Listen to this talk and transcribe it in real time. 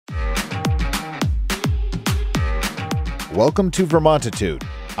Welcome to Vermontitude,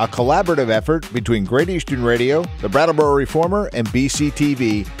 a collaborative effort between Great Eastern Radio, the Brattleboro Reformer, and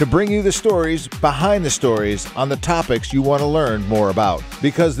BCTV to bring you the stories behind the stories on the topics you want to learn more about.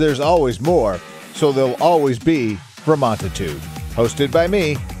 Because there's always more, so there'll always be Vermontitude. Hosted by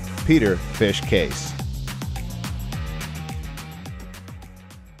me, Peter Fish Case.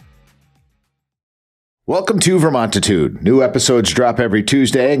 Welcome to Vermontitude. New episodes drop every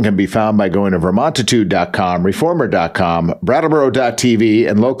Tuesday and can be found by going to vermontitude.com, reformer.com, brattleboro.tv,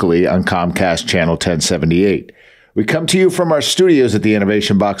 and locally on Comcast Channel 1078. We come to you from our studios at the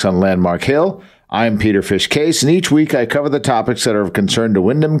Innovation Box on Landmark Hill. I'm Peter Fish Case, and each week I cover the topics that are of concern to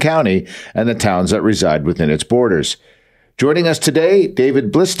Windham County and the towns that reside within its borders. Joining us today,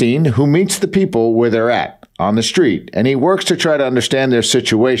 David Blistein, who meets the people where they're at, on the street, and he works to try to understand their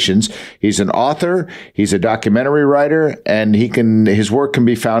situations. He's an author, he's a documentary writer, and his work can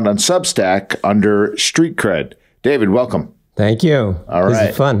be found on Substack under Street Cred. David, welcome. Thank you. All right. This is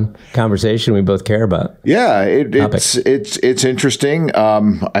a fun conversation we both care about. Yeah, it's interesting.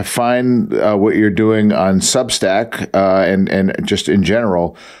 I find what you're doing on Substack and just in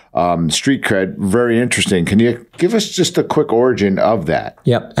general, Street Cred, very interesting. Can you give us just a quick origin of that?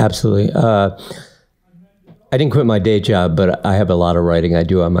 Yep, absolutely. I didn't quit my day job, but I have a lot of writing I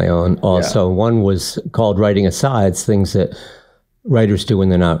do on my own also. Yeah. One was called Writing Asides, things that writers do when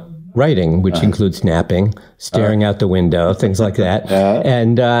they're not writing, which includes napping, staring out the window, things like that.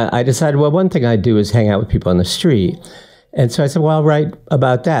 And I decided, well, one thing I do is hang out with people on the street. And so I said, well, I'll write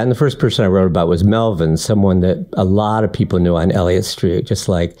about that. And the first person I wrote about was Melvin, someone that a lot of people knew on Elliott Street, just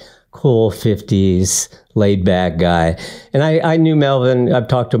like cool 50s, laid back guy. And I knew Melvin. I've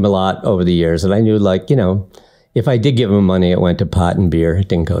talked to him a lot over the years. And I knew, like, you know, if I did give him money, it went to pot and beer. It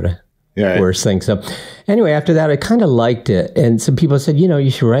didn't go to worse things. So anyway, after that, I kind of liked it. And some people said, you know,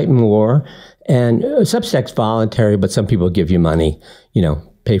 you should write more. And Substack's voluntary, but some people give you money, you know,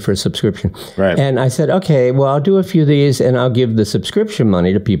 pay for a subscription. Right. And I said, okay, well, I'll do a few of these and I'll give the subscription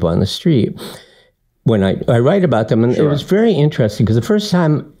money to people on the street when I write about them. And it was very interesting because the first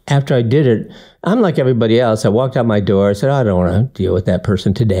time after I did it, I'm like everybody else. I walked out my door. I said, I don't want to deal with that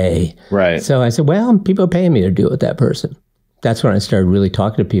person today. Right. So I said, well, people are paying me to deal with that person. That's when I started really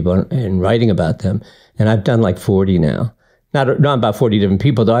talking to people and writing about them. And I've done like 40 now. Not about 40 different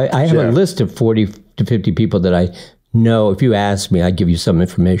people, though. I have a list of 40 to 50 people that I know. If you ask me, I give you some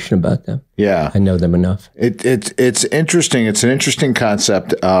information about them. Yeah, I know them enough. It's interesting. It's an interesting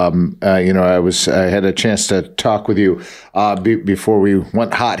concept. You know, I had a chance to talk with you before we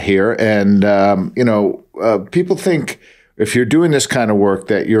went hot here, and you know, people think if you're doing this kind of work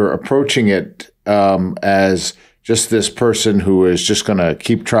that you're approaching it as just this person who is just going to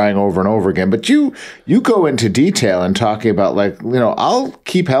keep trying over and over again. But you go into detail and talking about, like, you know, I'll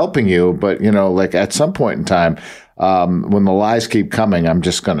keep helping you, but, you know, like at some point in time, when the lies keep coming, I'm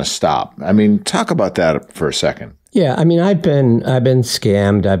just going to stop. I mean, talk about that for a second. Yeah, I mean, I've been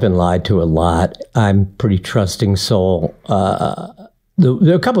scammed. I've been lied to a lot. I'm a pretty trusting soul. There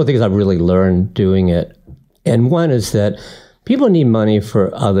are a couple of things I've really learned doing it. And one is that people need money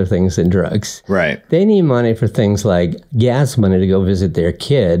for other things than drugs. Right. They need money for things like gas money to go visit their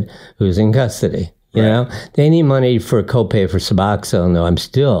kid who's in custody. You know, they need money for a copay for Suboxone, though I'm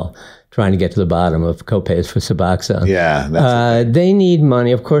still trying to get to the bottom of copays for Suboxone. Yeah. They need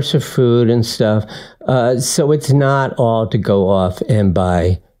money, of course, for food and stuff. So it's not all to go off and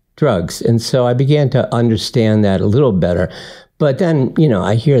buy drugs. And so I began to understand that a little better. But then, you know,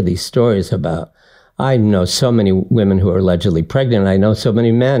 I hear these stories about, I know so many women who are allegedly pregnant. I know so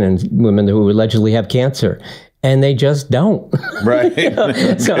many men and women who allegedly have cancer, and they just don't. Right. You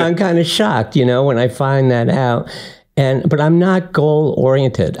know? So I'm kind of shocked, you know, when I find that out. But I'm not goal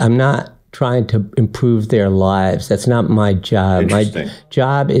oriented. I'm not trying to improve their lives. That's not my job. My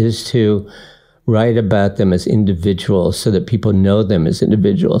job is to write about them as individuals so that people know them as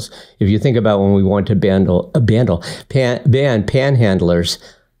individuals. If you think about when we want to ban panhandlers,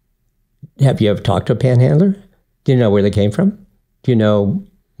 have you ever talked to a panhandler? Do you know where they came from? Do you know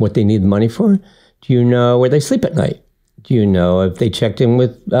what they need the money for? Do you know where they sleep at night? Do you know if they checked in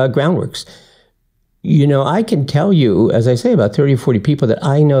with Groundworks? You know, I can tell you, as I say, about 30 or 40 people that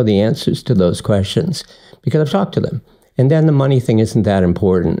I know the answers to those questions because I've talked to them. And then the money thing isn't that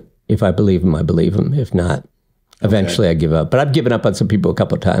important. If I believe them, I believe them. If not, eventually I give up. But I've given up on some people a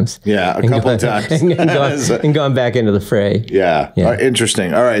couple of times. Yeah, a couple of times. and gone back into the fray. Yeah.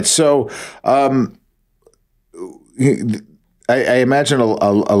 Interesting. All right. So I imagine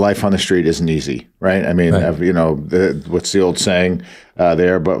a life on the street isn't easy, right? I mean, you know, what's the old saying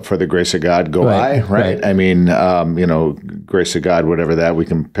there? But for the grace of God, go I, right? I mean, you know, grace of God, whatever that, we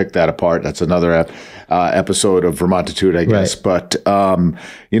can pick that apart. That's another episode of Vermontitude, I guess. But,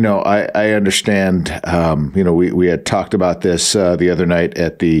 you know, I understand, you know, we had talked about this the other night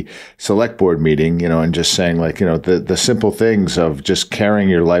at the select board meeting, you know, and just saying like, you know, the simple things of just carrying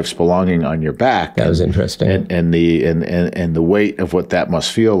your life's belonging on your back. That was interesting. And the weight of what that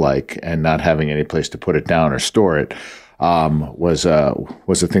must feel like, and not having any place to put it down or store it, was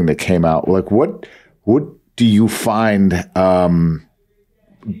a thing that came out. Like, what do you find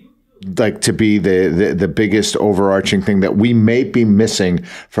like to be the biggest overarching thing that we may be missing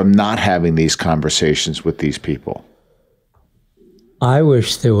from not having these conversations with these people? I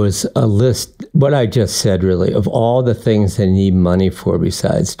wish there was a list, what I just said really, of all the things they need money for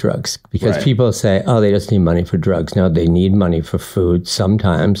besides drugs. Because people say, oh, they just need money for drugs. No, they need money for food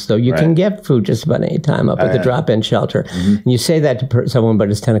sometimes, though you can get food just about any time up at the drop-in shelter. And you say that to someone,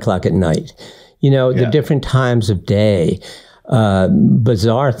 but it's 10 o'clock at night. You know, the different times of day,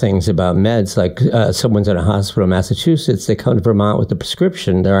 bizarre things about meds, like someone's in a hospital in Massachusetts, they come to Vermont with a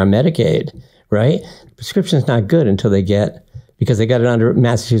prescription, they're on Medicaid, right? The prescription's not good until they get, because they got it under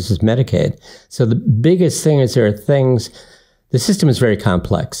Massachusetts Medicaid. So the biggest thing is there are things, the system is very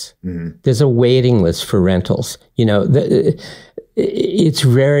complex. There's a waiting list for rentals. You know, it's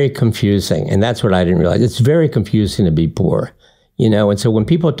very confusing. And that's what I didn't realize. It's very confusing to be poor, you know? And so when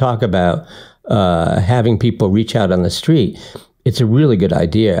people talk about having people reach out on the street, it's a really good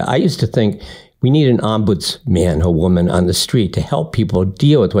idea. I used to think we need an ombudsman or woman on the street to help people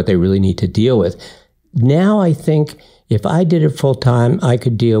deal with what they really need to deal with. Now I think if I did it full time, I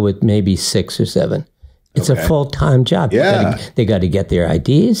could deal with maybe 6 or 7. It's a full-time job. Yeah. They got to get their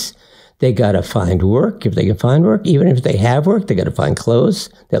IDs. They got to find work if they can find work. Even if they have work, they got to find clothes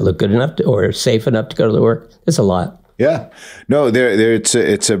that look good enough or safe enough to go to the work. There's a lot. Yeah, no,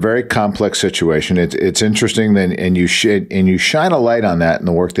 it's a very complex situation. It's interesting, and you shine a light on that in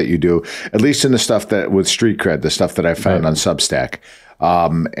the work that you do, at least in the stuff that with Street Cred, the stuff that I found on Substack,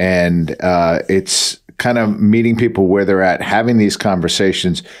 and it's kind of meeting people where they're at, having these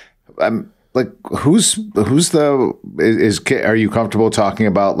conversations. Like, are you comfortable talking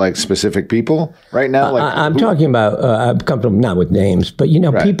about like specific people right now? Like, I'm talking about, I'm comfortable not with names, but you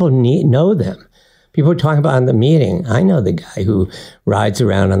know, people know them. People are talking about in the meeting. I know the guy who rides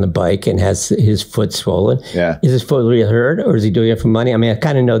around on the bike and has his foot swollen. Yeah. Is his foot really hurt, or is he doing it for money? I mean, I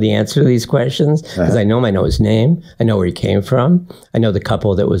kind of know the answer to these questions because I know his name. I know where he came from. I know the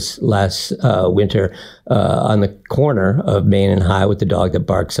couple that was last winter on the corner of Main and High with the dog that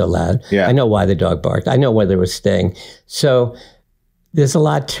barked so loud. Yeah. I know why the dog barked. I know where they were staying. So there's a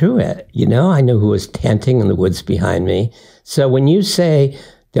lot to it. You know, I know who was tenting in the woods behind me. So when you say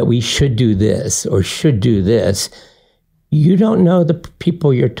that we should do this or should do this, you don't know the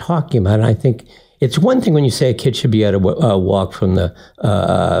people you're talking about. And I think it's one thing when you say a kid should be able to walk from the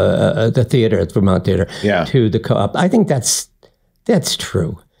theater at the Vermont Theater to the co-op. I think that's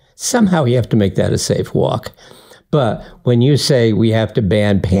true. Somehow you have to make that a safe walk. But when you say we have to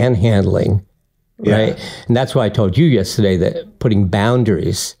ban panhandling, right? And that's why I told you yesterday that putting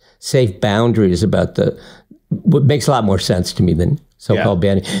boundaries, safe boundaries about what makes a lot more sense to me than so-called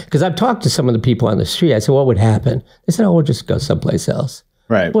banning. Because I've talked to some of the people on the street. I said, what would happen? They said, oh, we'll just go someplace else.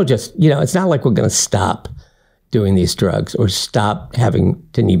 Right. We'll just, you know, it's not like we're going to stop doing these drugs or stop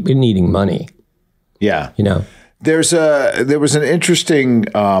needing money. Yeah. You know? There was an interesting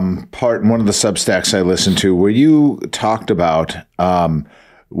part in one of the Substacks I listened to where you talked about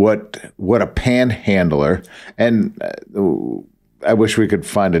what a panhandler, and I wish we could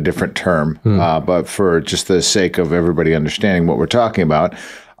find a different term, but for just the sake of everybody understanding what we're talking about,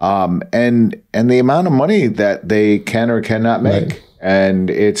 and the amount of money that they can or cannot make. Right. And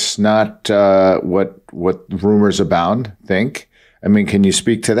it's not what rumors abound think. I mean, can you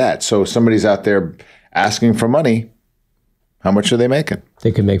speak to that? So somebody's out there asking for money. How much are they making?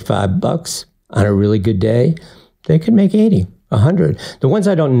 They could make $5 on a really good day. They could make 80. 100. The ones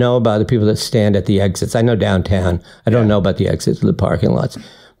I don't know about are the people that stand at the exits. I know downtown. I don't know about the exits of the parking lots.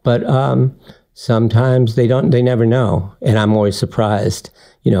 But sometimes they never know. And I'm always surprised,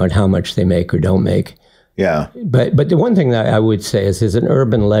 you know, at how much they make or don't make. Yeah. But the one thing that I would say is there's an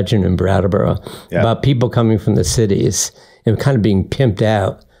urban legend in Brattleboro about people coming from the cities and kind of being pimped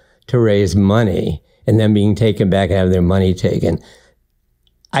out to raise money and then being taken back and having their money taken.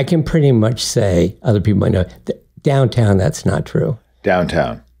 I can pretty much say, other people might know, downtown, that's not true.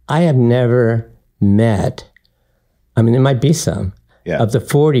 Downtown. I have never met, I mean, there might be some, of the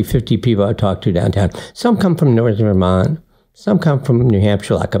 40, 50 people I talked to downtown. Some come from northern Vermont. Some come from New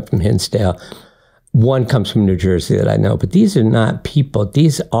Hampshire. I come from Hinsdale. one comes from New Jersey that I know, but these are not people.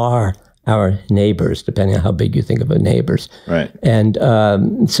 These are our neighbors, depending on how big you think of a neighbors. Right. And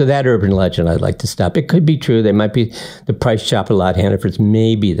so that urban legend I'd like to stop. It could be true. They might be the price shop at Lot Hannaford's.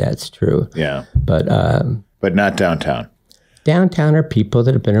 Maybe that's true. Yeah. But not downtown. Downtown are people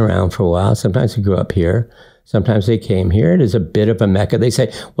that have been around for a while. Sometimes they grew up here. Sometimes they came here. It is a bit of a mecca. They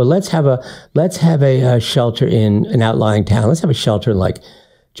say, well, let's have a shelter in an outlying town. Let's have a shelter in like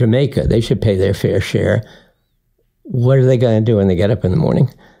Jamaica. They should pay their fair share. What are they going to do when they get up in the morning?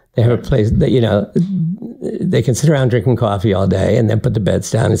 They have a place that, they can sit around drinking coffee all day and then put the beds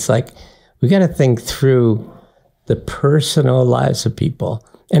down. It's like, we got to think through the personal lives of people.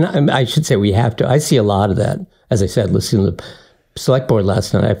 And I should say we have to. I see a lot of that. As I said, listening to the select board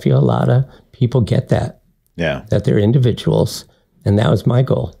last night, I feel a lot of people get that. Yeah. That they're individuals. And that was my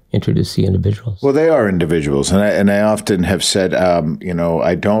goal, introduce the individuals. Well, they are individuals. And I often have said,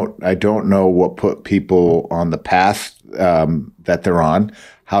 I don't know what put people on the path that they're on,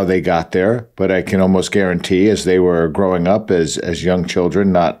 how they got there, but I can almost guarantee as they were growing up as young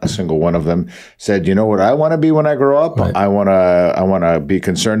children, not a single one of them said, you know what I want to be when I grow up? Right. I want to be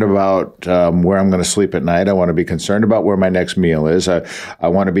concerned about where I'm going to sleep at night. I want to be concerned about where my next meal is. I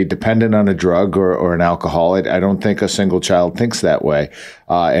want to be dependent on a drug or an alcohol. I don't think a single child thinks that way.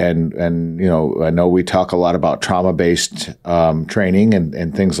 And I know we talk a lot about trauma-based training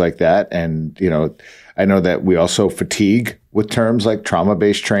and things like that. And, I know that we also fatigue with terms like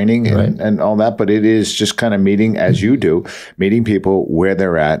trauma-based training and all that, but it is just kind of meeting, as you do, meeting people where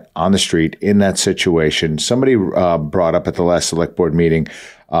they're at on the street in that situation. Somebody brought up at the last select board meeting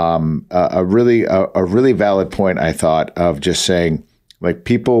a really valid point, I thought, of just saying, like,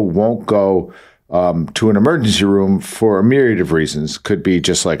 people won't go to an emergency room for a myriad of reasons. Could be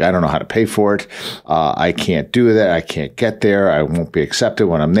just like, I don't know how to pay for it. I can't do that. I can't get there. I won't be accepted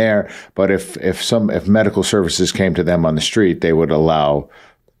when I'm there. But if medical services came to them on the street, they would allow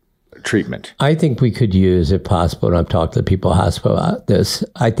treatment. I think we could use, if possible, and I've talked to the people at the hospital about this,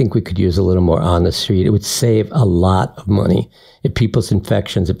 I think we could use a little more on the street. It would save a lot of money if people's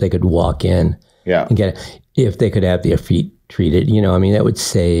infections, if they could walk in and get it, if they could have their feet treated.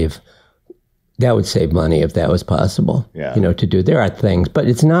 That would save money if that was possible, to do. There are things, but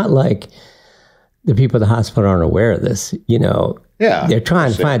it's not like the people at the hospital aren't aware of this, They're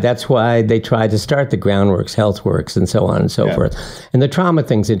trying to find, that's why they tried to start the Groundworks, HealthWorks, and so on and so forth. And the trauma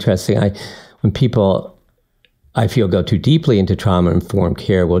thing's interesting. When people, I feel, go too deeply into trauma-informed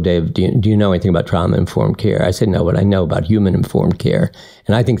care, well, Dave, do you know anything about trauma-informed care? I said, no, but I know about human-informed care.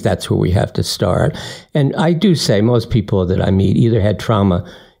 And I think that's where we have to start. And I do say most people that I meet either had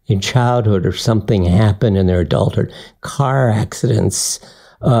trauma in childhood or something happened in their adulthood, car accidents,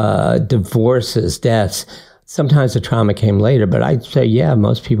 divorces, deaths. Sometimes the trauma came later, but I'd say,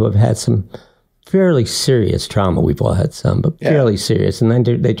 most people have had some fairly serious trauma. We've all had some, but fairly serious. And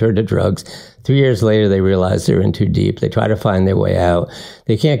then they turn to drugs. 3 years later, they realize they're in too deep. They try to find their way out.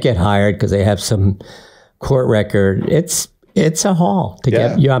 They can't get hired because they have some court record. It's a haul to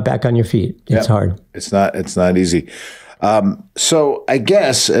get you back on your feet. It's hard. It's not easy. So I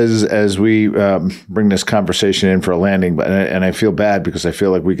guess as we bring this conversation in for a landing, and I feel bad because I feel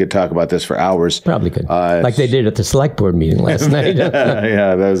like we could talk about this for hours. Probably could, like they did at the select board meeting last night.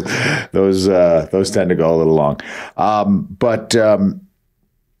 Those tend to go a little long.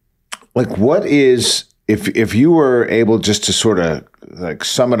 Like, what is, if you were able just to sort of like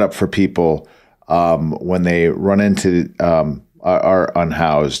sum it up for people when they run into are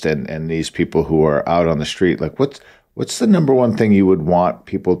unhoused and these people who are out on the street, like what's the number one thing you would want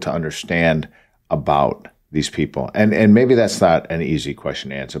people to understand about these people? And maybe that's not an easy question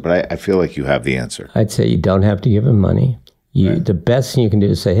to answer, but I feel like you have the answer. I'd say you don't have to give them money. The best thing you can do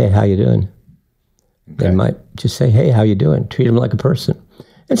is say, hey, how you doing? Okay. They might just say, hey, how you doing? Treat them like a person.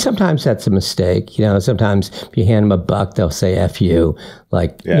 And sometimes that's a mistake. Sometimes if you hand them $1, they'll say F you.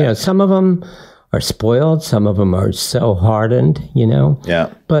 Like, some of them are spoiled. Some of them are so hardened,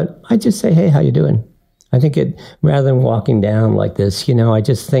 Yeah. But I just say, hey, how you doing? I think rather than walking down like this, I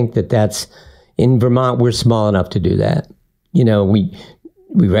just think that's, in Vermont, we're small enough to do that. We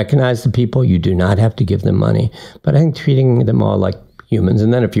recognize the people. You do not have to give them money. But I think treating them all like humans.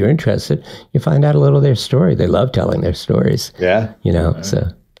 And then if you're interested, you find out a little of their story. They love telling their stories. Yeah. So.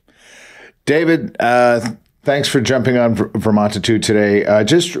 David, thanks for jumping on Vermontitude today.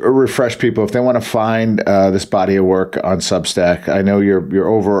 Just refresh people if they want to find this body of work on Substack. I know your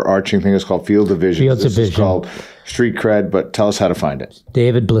overarching thing is called Field of Vision. Fields of Vision. Is called Street Cred, but tell us how to find it.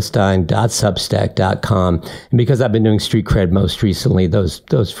 davidblistein.substack.com. And because I've been doing Street Cred most recently,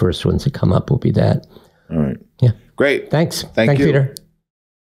 those first ones that come up will be that. All right. Yeah. Great. Thanks. Thank you. Peter.